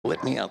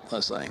check me out,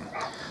 they're saying.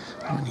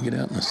 When you get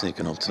out in a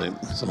second or two,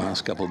 the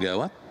last couple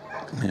go up,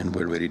 and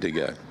we're ready to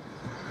go.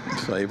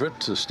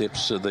 Favourite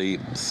steps to the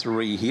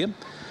 3 here.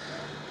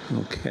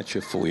 We'll catch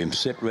her for you.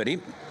 Set, ready.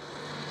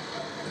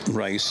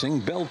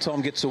 Racing. Bell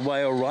Tom gets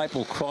away all right.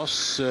 Will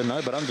cross.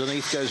 No, but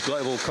underneath goes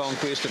Global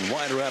Conquest and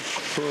wider up.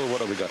 Oh,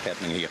 what have we got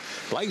happening here?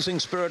 Blazing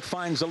Spirit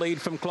finds the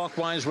lead from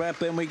Clockwise Wrap.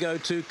 Then we go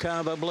to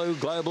Carver Blue.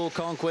 Global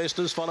Conquest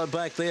is followed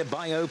back there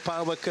by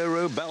Power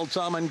Kuru. Bell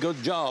Tom and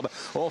Good Job.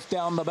 Off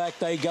down the back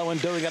they go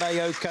and doing it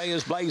A-OK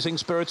as Blazing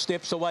Spirit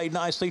steps away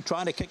nicely.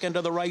 Trying to kick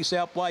into the race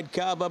out wide.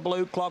 Carver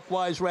Blue.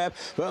 Clockwise Wrap.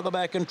 Further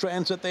back in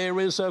transit there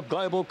is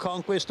Global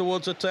Conquest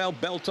towards the tail.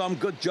 Bell Tom.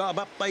 Good Job.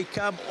 Up they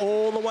come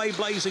all the way.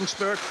 Blazing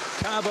Spirit.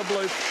 Carver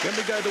Blue. Then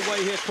we go the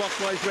way here.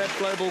 Clockwise Wrap.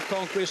 Global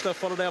Conquest are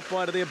followed out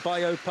wide of there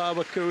by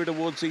Power Kuru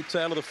towards the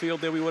tail of the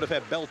field. There we would have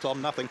had Belt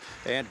on nothing,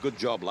 and Good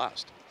Job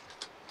last.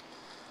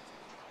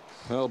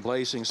 Well,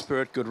 Blazing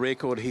Spirit, good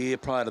record here.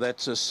 Prior to that,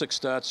 6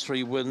 starts,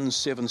 3 wins,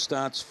 7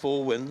 starts,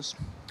 4 wins.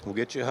 We'll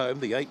get you home.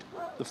 The 8,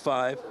 the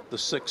 5, the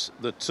 6,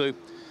 the 2.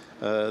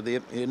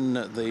 There in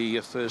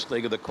the first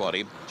leg of the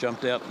quaddie.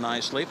 Jumped out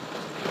nicely.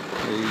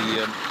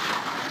 The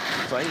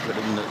favourite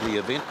in the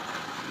event.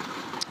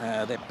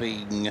 That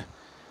being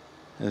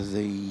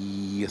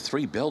the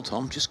 3 Bell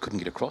Tom, just couldn't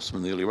get across them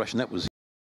in the early rush, and that was